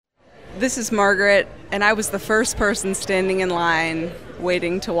This is Margaret, and I was the first person standing in line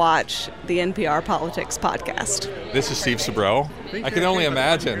waiting to watch the NPR Politics podcast. This is Steve Sabrell. I can only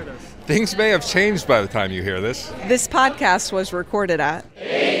imagine. Things may have changed by the time you hear this. This podcast was recorded at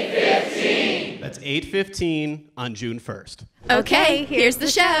 8:15. That's 8:15 on June 1st. Okay, here's the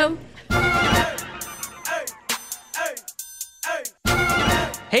show.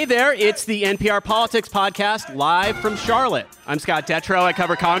 Hey there, it's the NPR Politics Podcast, live from Charlotte. I'm Scott Detrow, I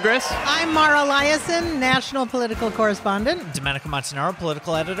cover Congress. I'm Mara Eliason, national political correspondent. Domenico Montanaro,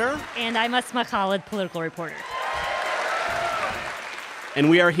 political editor. And I'm Asma Khalid, political reporter. And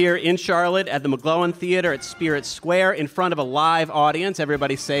we are here in Charlotte at the McGlowan Theater at Spirit Square in front of a live audience.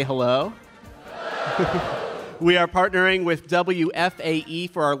 Everybody say hello. We are partnering with WFAE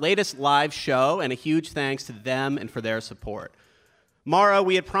for our latest live show, and a huge thanks to them and for their support. Mara,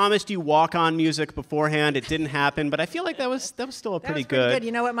 we had promised you walk-on music beforehand. It didn't happen, but I feel like that was still pretty good.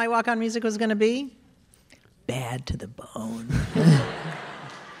 You know what my walk-on music was going to be? Bad to the bone.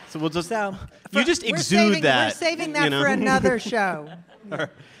 So we'll just exude saving, that. We're saving that for another show.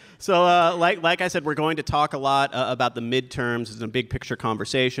 So like I said, we're going to talk a lot about the midterms. It's a big picture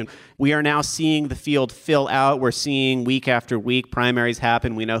conversation. We are now seeing the field fill out. We're seeing week after week primaries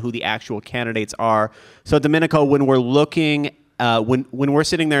happen. We know who the actual candidates are. So Domenico, when we're looking when we're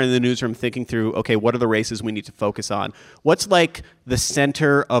sitting there in the newsroom thinking through, okay, what are the races we need to focus on? What's like the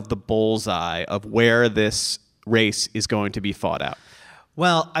center of the bullseye of where this race is going to be fought out?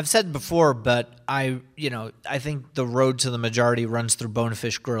 Well, I've said before, but I think the road to the majority runs through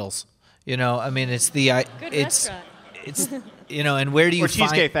Bonefish Grills. And where do you or find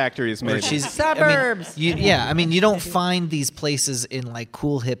Cheesecake Factories, maybe. Suburbs. You don't find these places in like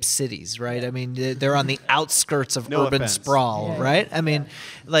cool hip cities, right? I mean, they're on the outskirts of urban sprawl, right? I mean,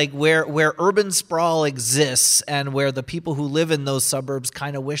 like where urban sprawl exists and where the people who live in those suburbs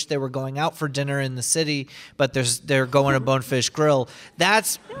kind of wish they were going out for dinner in the city, but they're going to Bonefish Grill.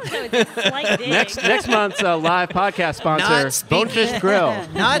 That's next month's live podcast sponsor, Bonefish Grill.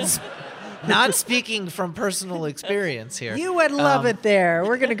 Not speaking from personal experience here. You would love it there.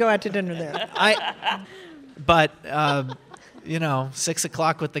 We're going to go out to dinner there. But 6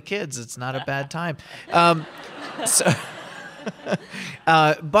 o'clock with the kids, it's not a bad time.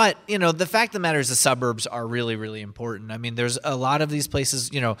 But the fact of the matter is the suburbs are really, really important. I mean, there's a lot of these places,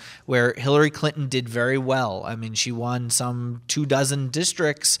 where Hillary Clinton did very well. I mean, she won some 24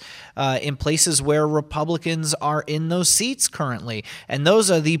 districts in places where Republicans are in those seats currently. And those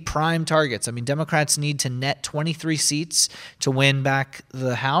are the prime targets. I mean, Democrats need to net 23 seats to win back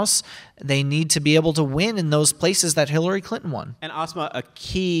the House. They need to be able to win in those places that Hillary Clinton won. And Asma, a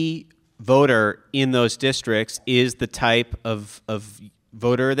key voter in those districts is the type of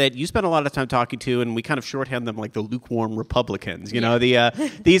voter that you spend a lot of time talking to, and we kind of shorthand them like the lukewarm Republicans.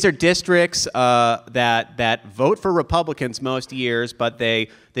 These are districts that vote for Republicans most years, but they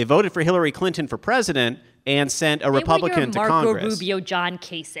voted for Hillary Clinton for president and sent a Republican to Congress. Marco Rubio, John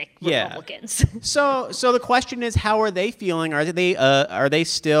Kasich Republicans. So the question is, how are they feeling? Are they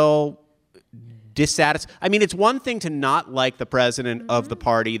still dissatisfied? I mean, it's one thing to not like the president of the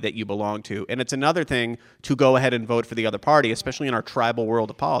party that you belong to, and it's another thing to go ahead and vote for the other party, especially in our tribal world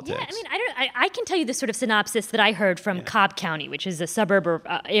of politics. Yeah, I mean, I can tell you the sort of synopsis that I heard from Cobb County, which is a suburb or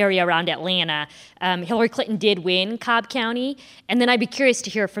area around Atlanta. Hillary Clinton did win Cobb County, and then I'd be curious to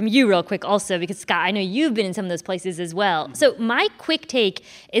hear from you real quick also, because Scott, I know you've been in some of those places as well. So my quick take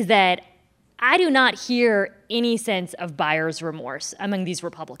is that I do not hear any sense of buyer's remorse among these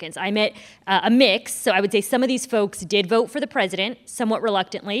Republicans. I met a mix, so I would say some of these folks did vote for the president, somewhat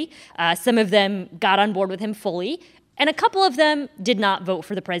reluctantly. Some of them got on board with him fully, and a couple of them did not vote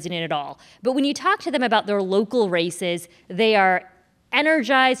for the president at all. But when you talk to them about their local races, they are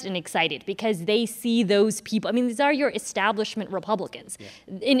energized and excited because they see those people. I mean, these are your establishment Republicans. Yeah.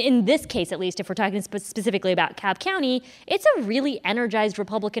 In this case, at least, if we're talking specifically about Cobb County, it's a really energized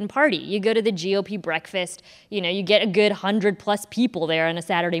Republican Party. You go to the GOP breakfast, you get a good 100+ people there on a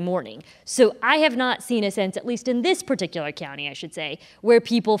Saturday morning. So I have not seen a sense, at least in this particular county, I should say, where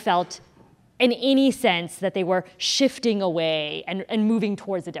people felt in any sense that they were shifting away and moving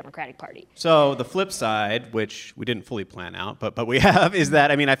towards the Democratic Party. So the flip side, which we didn't fully plan out, but we have, is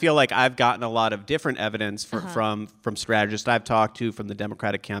that, I mean, I feel like I've gotten a lot of different evidence from strategists I've talked to, from the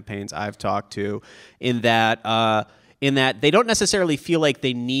Democratic campaigns I've talked to, in that they don't necessarily feel like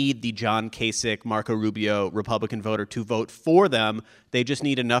they need the John Kasich, Marco Rubio Republican voter to vote for them. They just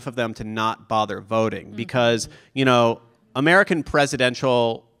need enough of them to not bother voting because, American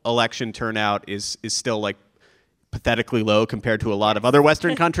presidential election turnout is still like pathetically low compared to a lot of other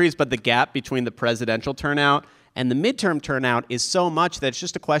Western countries, but the gap between the presidential turnout And the midterm turnout is so much that it's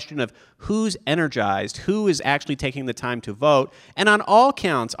just a question of who's energized, who is actually taking the time to vote. And on all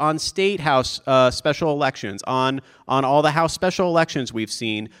counts, on state house special elections, on all the House special elections we've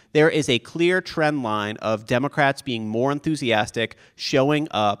seen, there is a clear trend line of Democrats being more enthusiastic, showing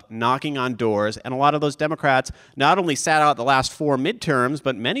up, knocking on doors. And a lot of those Democrats not only sat out the last 4 midterms,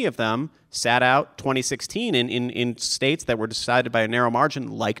 but many of them sat out 2016 in states that were decided by a narrow margin,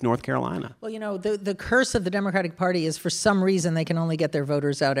 like North Carolina. Well, the curse of the Democratic Party is for some reason they can only get their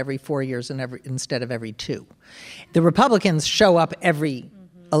voters out every 4 years instead of every 2. The Republicans show up every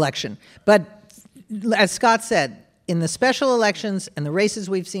election. But as Scott said, in the special elections and the races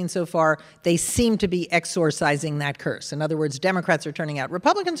we've seen so far, they seem to be exorcising that curse. In other words, Democrats are turning out.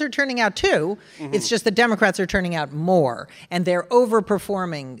 Republicans are turning out too. It's just that Democrats are turning out more, and they're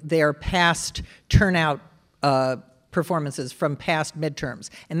overperforming their past turnout performances from past midterms.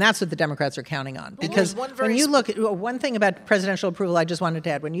 And that's what the Democrats are counting on. Because when you look at one thing about presidential approval, I just wanted to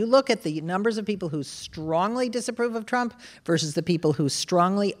add, when you look at the numbers of people who strongly disapprove of Trump versus the people who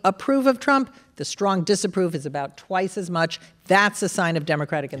strongly approve of Trump, the strong disapprove is about twice as much. That's a sign of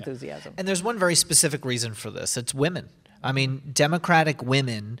Democratic enthusiasm. And there's one very specific reason for this. It's women. I mean, Democratic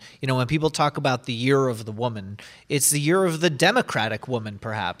women, when people talk about the year of the woman, it's the year of the Democratic woman,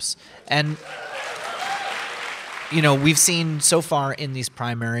 perhaps. And we've seen so far in these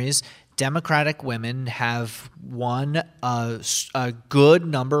primaries, Democratic women have won a good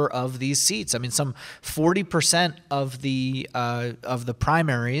number of these seats. I mean, some 40% of the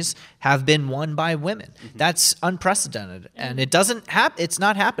primaries have been won by women. That's unprecedented, and it's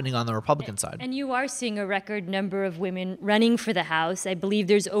not happening on the Republican side. And you are seeing a record number of women running for the House. I believe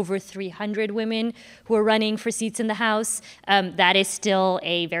there's over 300 women who are running for seats in the House. That is still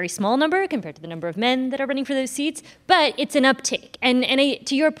a very small number compared to the number of men that are running for those seats, but it's an uptick. And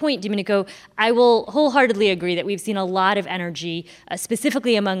to your point, Domenico, I will wholeheartedly agree that we've seen a lot of energy,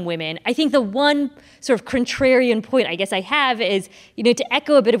 specifically among women. I think the one sort of contrarian point I guess I have is, to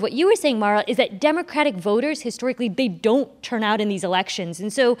echo a bit of what you were saying, Mara, is that Democratic voters, historically, they don't turn out in these elections.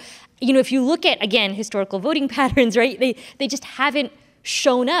 And so, if you look at, again, historical voting patterns, right, they just haven't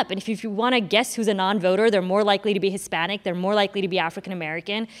shown up. And if you want to guess who's a non-voter, they're more likely to be Hispanic, they're more likely to be African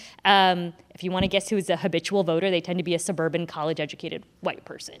American. If you want to guess who's a habitual voter, they tend to be a suburban, college-educated white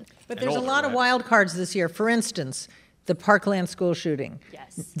person. But there's a lot of wild cards this year. For instance, the Parkland school shooting.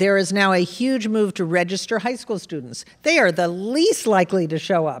 Yes. There is now a huge move to register high school students. They are the least likely to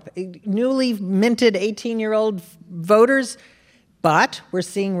show up. Newly minted 18-year-old voters, but we're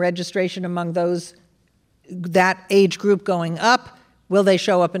seeing registration among that age group going up. Will they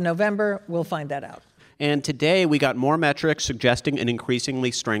show up in November? We'll find that out. And today we got more metrics suggesting an increasingly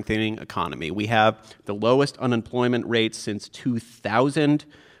strengthening economy. We have the lowest unemployment rate since 2000.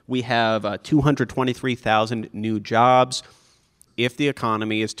 We have 223,000 new jobs. If the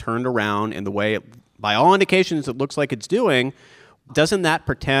economy is turned around in the way, by all indications, it looks like it's doing, doesn't that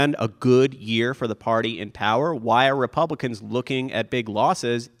portend a good year for the party in power? Why are Republicans looking at big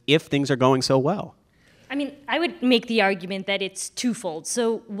losses if things are going so well? I mean, I would make the argument that it's twofold.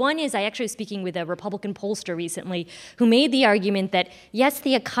 So one is, I actually was speaking with a Republican pollster recently who made the argument that, yes,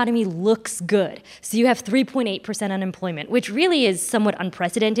 the economy looks good. So you have 3.8% unemployment, which really is somewhat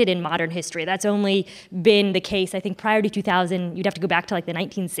unprecedented in modern history. That's only been the case, I think, prior to 2000. You'd have to go back to like the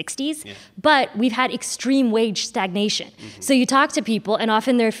 1960s. Yeah. But we've had extreme wage stagnation. So you talk to people, and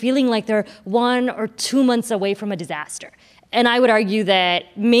often they're feeling like they're 1 or 2 months away from a disaster. And I would argue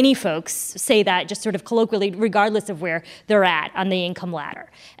that many folks say that just sort of colloquially, regardless of where they're at on the income ladder.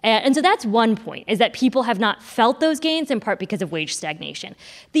 And so that's one point, is that people have not felt those gains in part because of wage stagnation.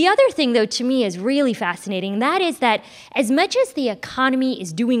 The other thing, though, to me is really fascinating, and that is that as much as the economy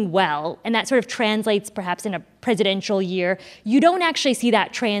is doing well, and that sort of translates perhaps in a presidential year, you don't actually see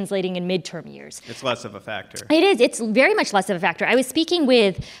that translating in midterm years. It's less of a factor. It is. It's very much less of a factor. I was speaking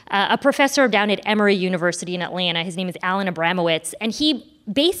with a professor down at Emory University in Atlanta. His name is Alan Abramowitz, and he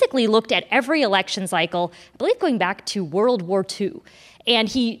basically looked at every election cycle, I believe going back to World War II. And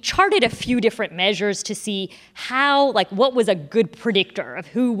he charted a few different measures to see how, what was a good predictor of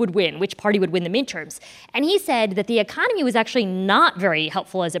who would win, which party would win the midterms. And he said that the economy was actually not very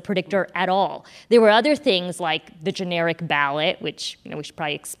helpful as a predictor at all. There were other things like the generic ballot, which we should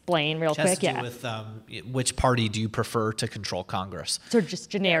probably explain real quick. Has to do with which party do you prefer to control Congress? So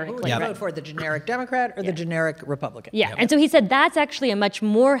just generic. Who would you vote for, the generic Democrat or the generic Republican? Yeah, and so he said that's actually a much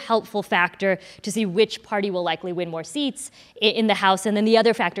more helpful factor to see which party will likely win more seats in the House. And then the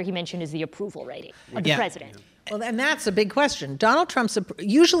other factor he mentioned is the approval rating of the president. Well, and that's a big question. Donald Trump's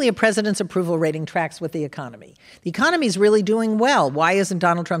usually a president's approval rating tracks with the economy. The economy is really doing well. Why isn't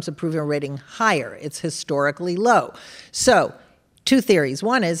Donald Trump's approval rating higher? It's historically low. So, two theories.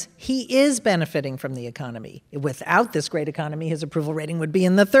 One is he is benefiting from the economy. Without this great economy, his approval rating would be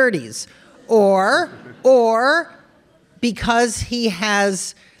in the 30s. Or because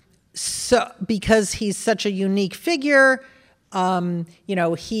because he's such a unique figure,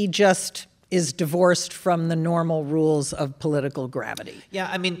 he just is divorced from the normal rules of political gravity. Yeah,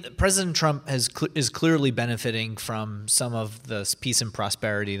 I mean, President Trump is clearly benefiting from some of the peace and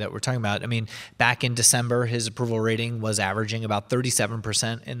prosperity that we're talking about. I mean, back in December, his approval rating was averaging about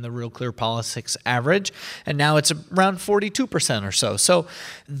 37% in the Real Clear Politics average, and now it's around 42% or so. So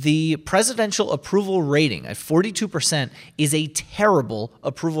the presidential approval rating at 42% is a terrible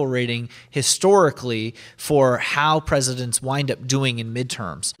approval rating historically for how presidents wind up doing in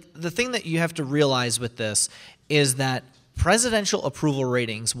midterms. The thing that you have to realize with this is that presidential approval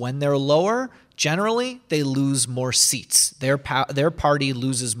ratings, when they're lower, generally they lose more seats. Their party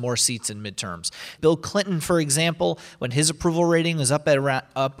loses more seats in midterms. Bill Clinton, for example, when his approval rating was up at around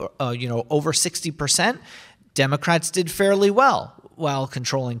over 60%, Democrats did fairly well while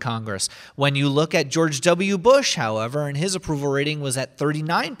controlling Congress. When you look at George W. Bush, however, and his approval rating was at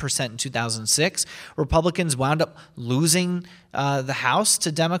 39% in 2006, Republicans wound up losing the House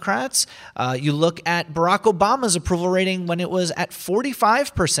to Democrats. You look at Barack Obama's approval rating when it was at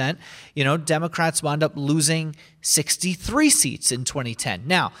 45%, Democrats wound up losing 63 seats in 2010.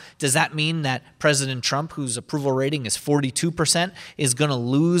 Now, does that mean that President Trump, whose approval rating is 42%, is going to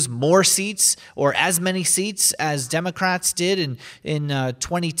lose more seats or as many seats as Democrats did in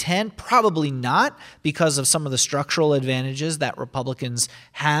 2010? Probably not, because of some of the structural advantages that Republicans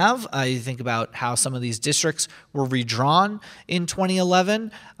have. You think about how some of these districts were redrawn in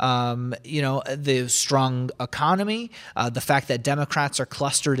 2011, the strong economy, the fact that Democrats are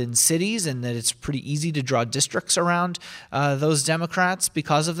clustered in cities and that it's pretty easy to draw districts around those Democrats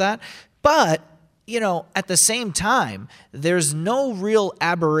because of that. But at the same time, there's no real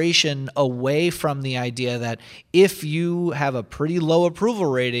aberration away from the idea that if you have a pretty low approval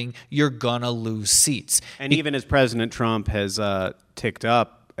rating, you're gonna lose seats. And even as President Trump has ticked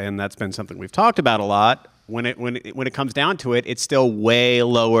up, and that's been something we've talked about a lot, when it comes down to it, it's still way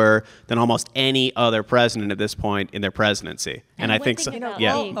lower than almost any other president at this point in their presidency. And I think so.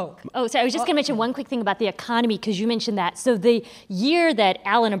 Sorry, I was just going to mention one quick thing about the economy, because you mentioned that. So the year that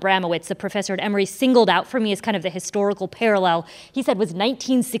Alan Abramowitz, the professor at Emory, singled out for me as kind of the historical parallel, he said was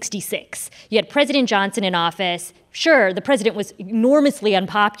 1966. You had President Johnson in office. Sure, the president was enormously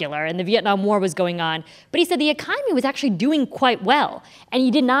unpopular and the Vietnam War was going on, but he said the economy was actually doing quite well. And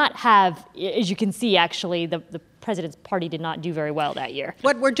he did not have, as you can see, actually, the president's party did not do very well that year.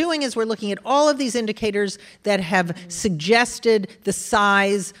 What we're doing is we're looking at all of these indicators that have suggested the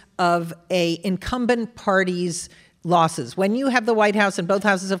size of a incumbent party's losses. When you have the White House and both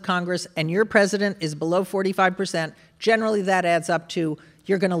houses of Congress and your president is below 45%, generally that adds up to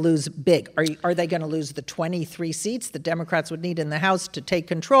you're going to lose big. Are they going to lose the 23 seats the Democrats would need in the House to take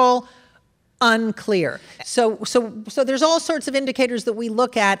control? Unclear. So there's all sorts of indicators that we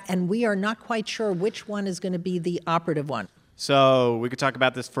look at, and we are not quite sure which one is going to be the operative one. So we could talk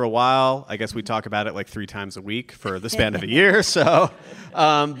about this for a while. I guess we talk about it like 3 times a week for the span of a year. So,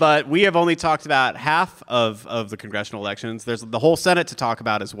 but we have only talked about half of the congressional elections. There's the whole Senate to talk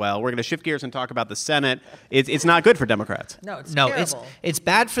about as well. We're going to shift gears and talk about the Senate. It's not good for Democrats. No, it's terrible. It's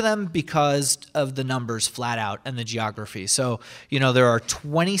bad for them because of the numbers flat out and the geography. So, there are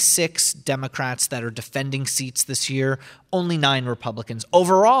 26 Democrats that are defending seats this year, only 9 Republicans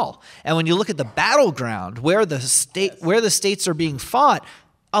overall. And when you look at the battleground where the states are being fought,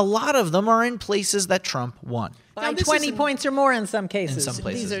 a lot of them are in places that Trump won. By 20 points or more in some cases. In some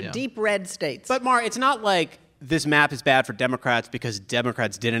places, these are deep red states. But Mar, it's not like this map is bad for Democrats because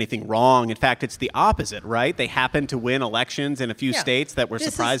Democrats did anything wrong. In fact, it's the opposite, right? They happened to win elections in a few states that were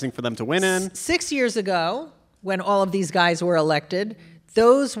surprising for them to win in. 6 years ago, when all of these guys were elected,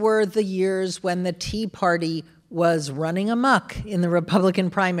 those were the years when the Tea Party was running amok in the Republican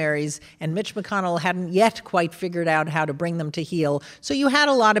primaries, and Mitch McConnell hadn't yet quite figured out how to bring them to heel. So you had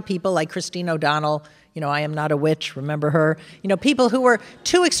a lot of people like Christine O'Donnell, I am not a witch, remember her? People who were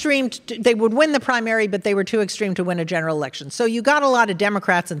too extreme, they would win the primary, but they were too extreme to win a general election. So you got a lot of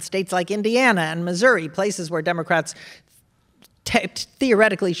Democrats in states like Indiana and Missouri, places where Democrats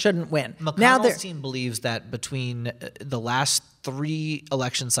theoretically shouldn't win. McConnell's team believes that between the last 3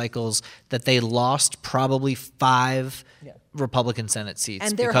 election cycles that they lost probably 5 Republican Senate seats.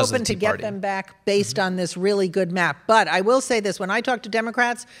 And they're hoping to get them back based on this really good map. But I will say this, when I talk to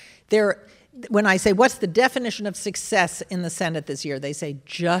Democrats, when I say, what's the definition of success in the Senate this year, they say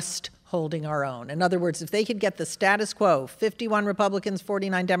just holding our own. In other words, if they could get the status quo, 51 Republicans,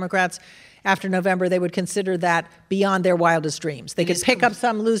 49 Democrats, after November, they would consider that beyond their wildest dreams. They could pick up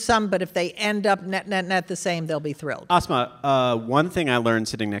some, lose some, but if they end up net the same, they'll be thrilled. Asma, one thing I learned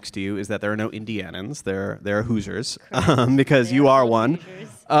sitting next to you is that there are no Indianans. There are Hoosiers, because you are one.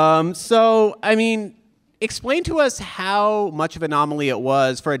 So, I mean, explain to us how much of an anomaly it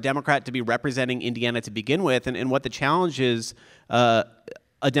was for a Democrat to be representing Indiana to begin with, and what the challenge is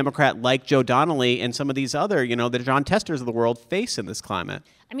a Democrat like Joe Donnelly and some of these other, the John Testers of the world face in this climate.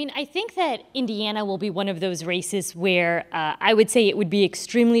 I mean, I think that Indiana will be one of those races where I would say it would be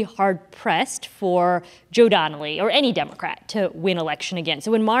extremely hard-pressed for Joe Donnelly or any Democrat to win election again. So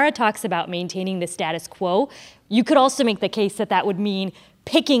when Mara talks about maintaining the status quo, you could also make the case that that would mean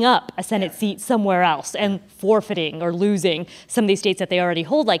picking up a Senate seat somewhere else and forfeiting or losing some of these states that they already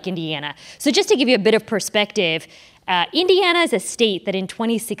hold, like Indiana. So just to give you a bit of perspective, Indiana is a state that in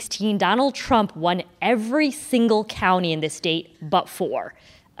 2016, Donald Trump won every single county in the state but 4.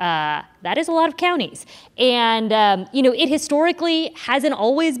 That is a lot of counties. And, it historically hasn't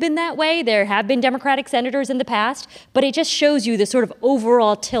always been that way. There have been Democratic senators in the past, but it just shows you the sort of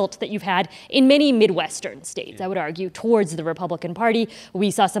overall tilt that you've had in many Midwestern states, I would argue, towards the Republican Party. We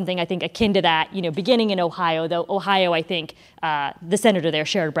saw something, I think, akin to that, beginning in Ohio, though Ohio, I think, the senator there,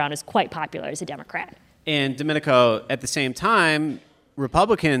 Sherrod Brown, is quite popular as a Democrat. And Domenico, at the same time,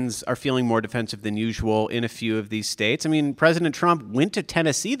 Republicans are feeling more defensive than usual in a few of these states. I mean, President Trump went to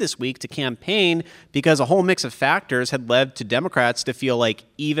Tennessee this week to campaign because a whole mix of factors had led to Democrats to feel like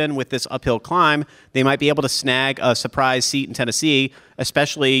even with this uphill climb, they might be able to snag a surprise seat in Tennessee,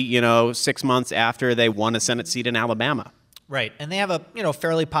 especially, 6 months after they won a Senate seat in Alabama. Right, and they have a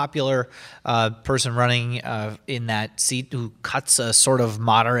fairly popular person running in that seat who cuts a sort of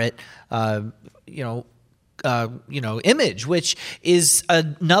moderate image, which is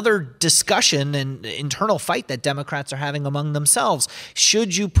another discussion and internal fight that Democrats are having among themselves.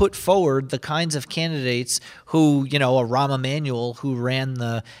 Should you put forward the kinds of candidates who, a Rahm Emanuel, who ran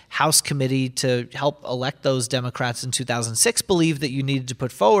the House committee to help elect those Democrats in 2006, believed that you needed to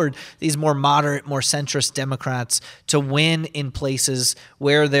put forward these more moderate, more centrist Democrats to win in places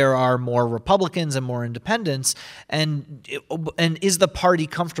where there are more Republicans and more independents? And is the party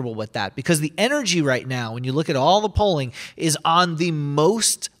comfortable with that? Because the energy right now, when you look at all the polling, is on the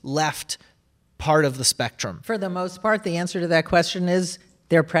most left part of the spectrum. For the most part, the answer to that question is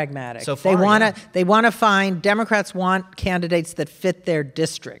they're pragmatic. So far, they want to find, Democrats want candidates that fit their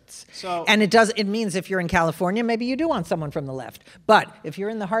districts. And it means if you're in California, maybe you do want someone from the left. But if you're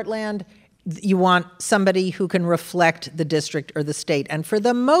in the heartland, you want somebody who can reflect the district or the state. And for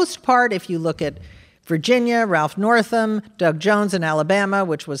the most part, if you look at Virginia, Ralph Northam, Doug Jones in Alabama,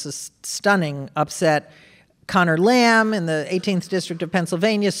 which was a stunning upset, Connor Lamb in the 18th District of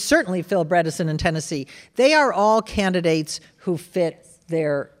Pennsylvania, certainly Phil Bredesen in Tennessee. They are all candidates who fit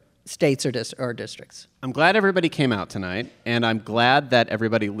their states or districts. I'm glad everybody came out tonight, and I'm glad that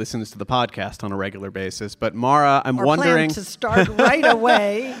everybody listens to the podcast on a regular basis. But Mara, I'm wondering plan to start right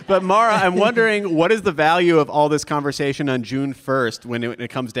away. But Mara, I'm wondering, what is the value of all this conversation on June 1st when it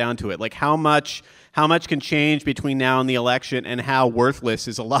comes down to it? Like, how much can change between now and the election, and how worthless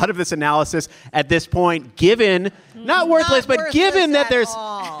is a lot of this analysis at this point, given, not worthless, but given that there's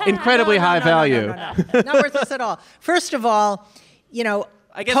incredibly high value? Not worthless at all. First of all,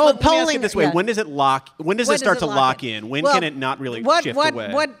 I guess let me ask it this way. Yeah. When does it start to lock in? When can it not really shift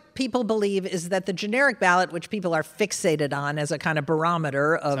away? What people believe is that the generic ballot, which people are fixated on as a kind of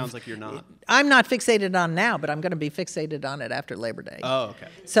barometer of... Sounds like you're not. I'm not fixated on now, but I'm going to be fixated on it after Labor Day. Oh, okay.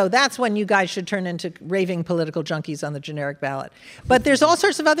 So that's when you guys should turn into raving political junkies on the generic ballot. But there's all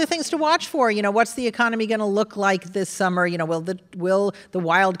sorts of other things to watch for. What's the economy going to look like this summer? Will the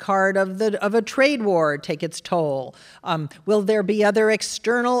wild card of a trade war take its toll? Will there be other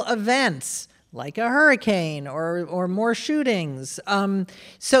external events, like a hurricane or more shootings?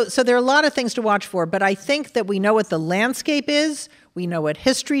 So there are a lot of things to watch for, but I think that we know what the landscape is, we know what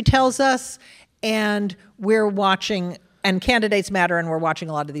history tells us, and we're watching, and candidates matter, and we're watching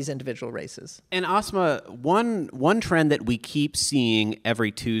a lot of these individual races. And Asma, one trend that we keep seeing every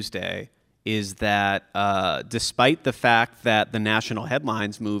Tuesday is that despite the fact that the national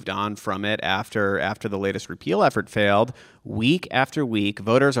headlines moved on from it after the latest repeal effort failed, week after week,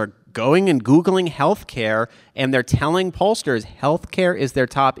 voters are going and Googling healthcare, and they're telling pollsters healthcare is their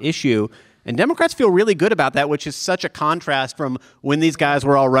top issue. And Democrats feel really good about that, which is such a contrast from when these guys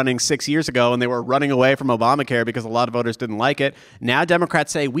were all running 6 years ago and they were running away from Obamacare because a lot of voters didn't like it. Now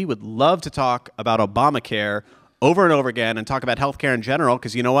Democrats say we would love to talk about Obamacare over and over again and talk about healthcare in general,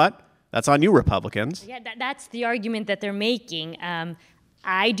 because you know what? That's on you, Republicans. Yeah, that's the argument that they're making.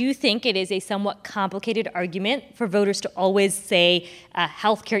 I do think it is a somewhat complicated argument for voters to always say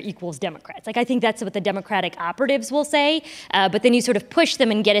healthcare equals Democrats. Like, I think that's what the Democratic operatives will say, but then you sort of push them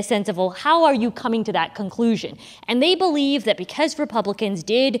and get a sense of, well, how are you coming to that conclusion? And they believe that because Republicans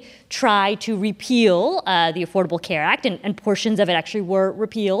did try to repeal the Affordable Care Act, and portions of it actually were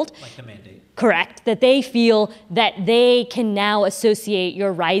repealed. Like the mandate. Correct, that they feel that they can now associate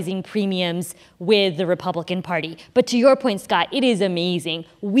your rising premiums with the Republican Party. But to your point, Scott, it is amazing.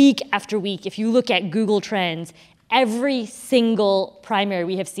 Week after week, if you look at Google Trends, every single primary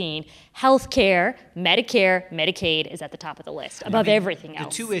we have seen, healthcare, Medicare, Medicaid is at the top of the list, above everything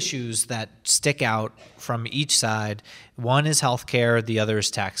else. The two issues that stick out from each side, one is healthcare, the other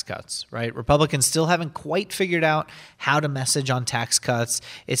is tax cuts, right? Republicans still haven't quite figured out how to message on tax cuts.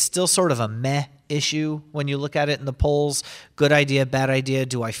 It's still sort of a meh issue when you look at it in the polls. Good idea, bad idea.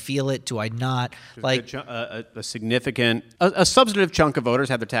 Do I feel it? Do I not? Like a significant, a substantive chunk of voters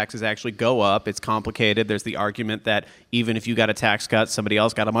have their taxes actually go up. It's complicated. There's the argument that even if you got a tax cut, somebody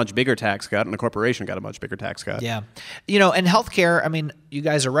else got a much bigger tax cut, and a corporation got a much bigger tax cut. Yeah. And healthcare, I mean, you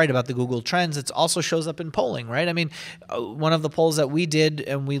guys are right about the Google Trends. It also shows up in polling, right? I mean, one of the polls that we did,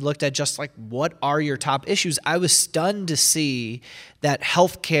 and we looked at just like, what are your top issues? I was stunned to see that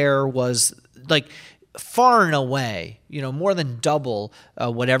healthcare was like far and away, more than double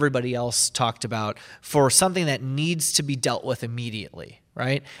what everybody else talked about for something that needs to be dealt with immediately,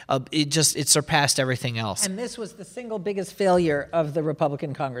 right? It surpassed everything else. And this was the single biggest failure of the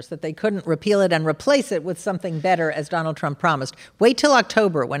Republican Congress, that they couldn't repeal it and replace it with something better, as Donald Trump promised. Wait till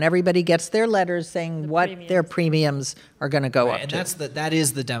October when everybody gets their letters saying their premiums are going to go up and to. that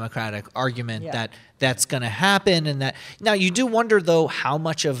is the Democratic argument that's going to happen. And that now you do wonder, though, how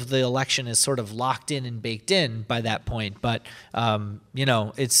much of the election is sort of locked in and baked in by that point. But,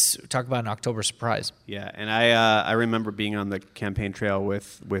 it's talk about an October surprise. Yeah, and I remember being on the campaign trail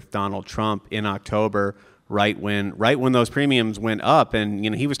with Donald Trump in October, right when those premiums went up,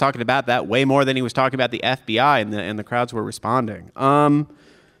 and he was talking about that way more than he was talking about the FBI, and the crowds were responding.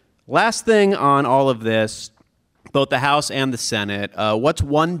 Last thing on all of this, both the House and the Senate, what's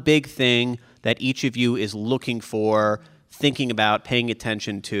one big thing that each of you is looking for, thinking about, paying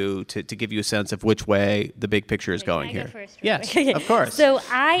attention to give you a sense of which way the big picture is going here? Can I go first? Yes, of course. So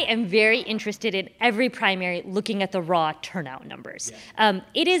I am very interested in every primary looking at the raw turnout numbers.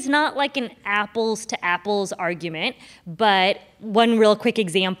 It is not like an apples to apples argument, but one real quick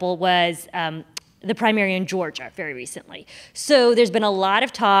example was the primary in Georgia very recently. So there's been a lot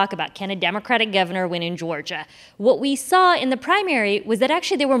of talk about, can a Democratic governor win in Georgia? What we saw in the primary was that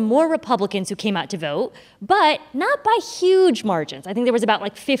actually there were more Republicans who came out to vote, but not by huge margins. I think there was about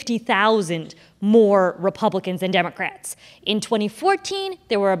like 50,000 more Republicans than Democrats. In 2014,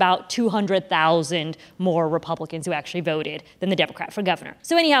 there were about 200,000 more Republicans who actually voted than the Democrat for governor.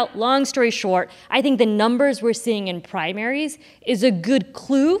 So anyhow, long story short, I think the numbers we're seeing in primaries is a good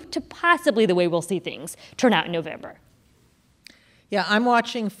clue to possibly the way we'll see things turn out in November. Yeah, I'm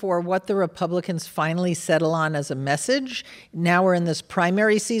watching for what the Republicans finally settle on as a message. Now we're in this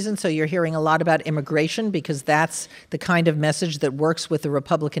primary season, so you're hearing a lot about immigration because that's the kind of message that works with the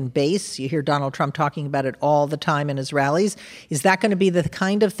Republican base. You hear Donald Trump talking about it all the time in his rallies. Is that going to be the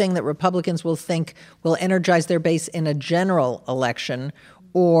kind of thing that Republicans will think will energize their base in a general election,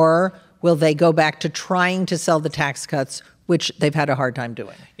 or will they go back to trying to sell the tax cuts, which they've had a hard time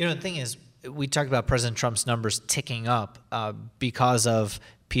doing? The thing is, we talked about President Trump's numbers ticking up because of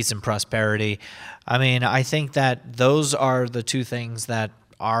peace and prosperity. I mean, I think that those are the two things that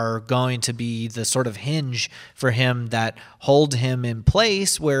are going to be the sort of hinge for him that hold him in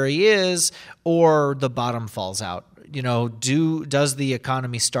place where he is, or the bottom falls out. Does the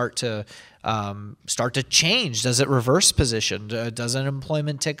economy start to change? Does it reverse position? Does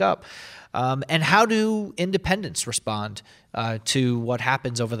unemployment tick up? And how do independents respond to what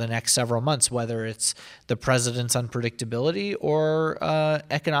happens over the next several months, whether it's the president's unpredictability or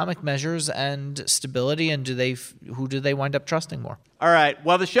economic measures and stability, and who do they wind up trusting more? All right.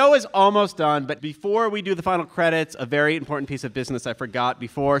 Well, the show is almost done, but before we do the final credits, a very important piece of business I forgot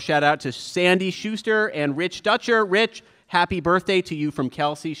before. Shout out to Sandy Schuster and Rich Dutcher. Rich, happy birthday to you from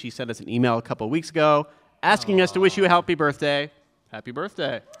Kelsey. She sent us an email a couple of weeks ago asking us to wish you a happy birthday. Happy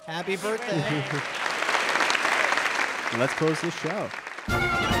birthday. Happy birthday. Let's close this show.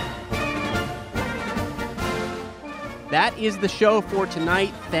 That is the show for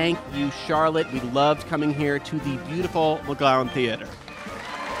tonight. Thank you, Charlotte. We loved coming here to the beautiful McGowan Theater.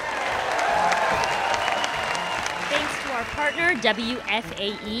 Thanks to our partner,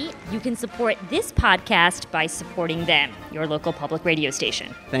 WFAE. You can support this podcast by supporting them, your local public radio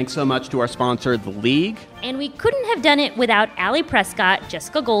station. Thanks so much to our sponsor, The League. And we couldn't have done it without Allie Prescott,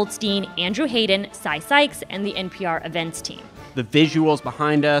 Jessica Goldstein, Andrew Hayden, Cy Sykes, and the NPR events team. The visuals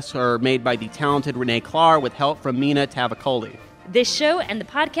behind us are made by the talented Renee Clark with help from Mina Tavakoli. This show and the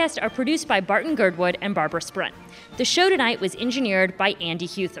podcast are produced by Barton Girdwood and Barbara Sprunt. The show tonight was engineered by Andy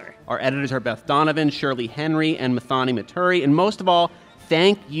Huther. Our editors are Beth Donovan, Shirley Henry, and Mathani Maturi. And most of all,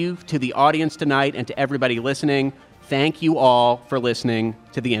 thank you to the audience tonight and to everybody listening. Thank you all for listening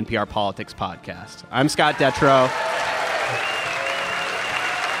to the NPR Politics Podcast. I'm Scott Detrow.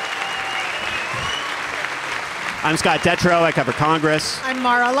 I cover Congress. I'm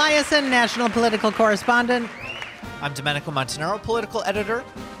Mara Eliason, national political correspondent. I'm Domenico Montanaro, political editor.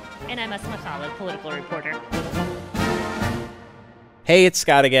 And I'm Asma Khalid, political reporter. Hey, it's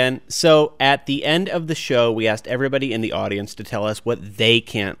Scott again. So at the end of the show, we asked everybody in the audience to tell us what they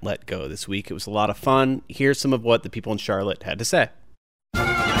can't let go this week. It was a lot of fun. Here's some of what the people in Charlotte had to say.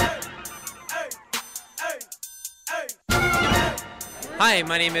 Hi,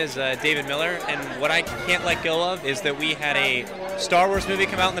 my name is David Miller, and what I can't let go of is that we had a Star Wars movie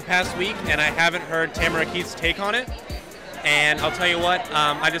come out in the past week, and I haven't heard Tamara Keith's take on it. And I'll tell you what,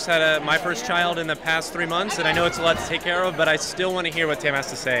 I just had my first child in the past 3 months, and I know it's a lot to take care of, but I still want to hear what Tam has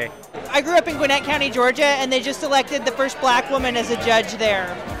to say. I grew up in Gwinnett County, Georgia, and they just elected the first black woman as a judge there.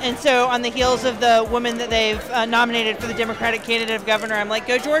 And so on the heels of the woman that they've nominated for the Democratic candidate of governor, I'm like,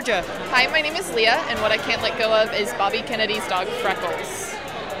 go Georgia. Hi, my name is Leah, and what I can't let go of is Bobby Kennedy's dog, Freckles.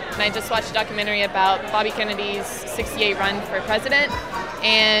 And I just watched a documentary about Bobby Kennedy's 68 run for president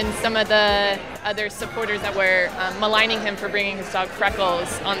and some of the other supporters that were maligning him for bringing his dog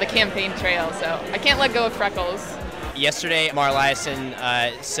Freckles on the campaign trail. So I can't let go of Freckles. Yesterday, Mara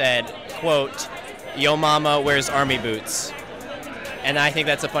Eliason said, quote, "Yo mama wears army boots." And I think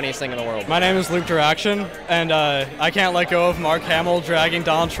that's the funniest thing in the world. My name is Luke Duraction, and I can't let go of Mark Hamill dragging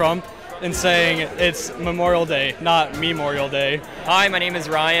Donald Trump and saying it's Memorial Day, not Memorial Day. Hi, my name is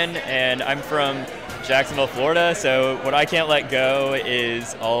Ryan, and I'm from Jacksonville, Florida. So what I can't let go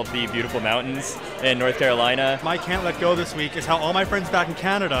is all of the beautiful mountains in North Carolina. My can't let go this week is how all my friends back in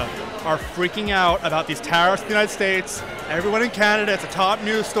Canada are freaking out about these tariffs in the United States. Everyone in Canada, it's a top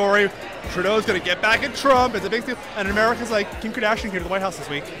news story. Trudeau's going to get back at Trump. It's a big deal. And America's like, Kim Kardashian came to the White House this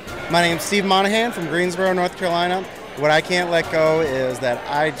week. My name's Steve Monahan from Greensboro, North Carolina. What I can't let go is that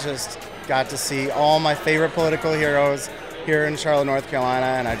I just got to see all my favorite political heroes here in Charlotte, North Carolina,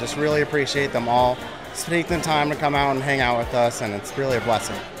 and I just really appreciate them all taking the time to come out and hang out with us, and it's really a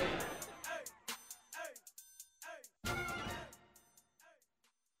blessing.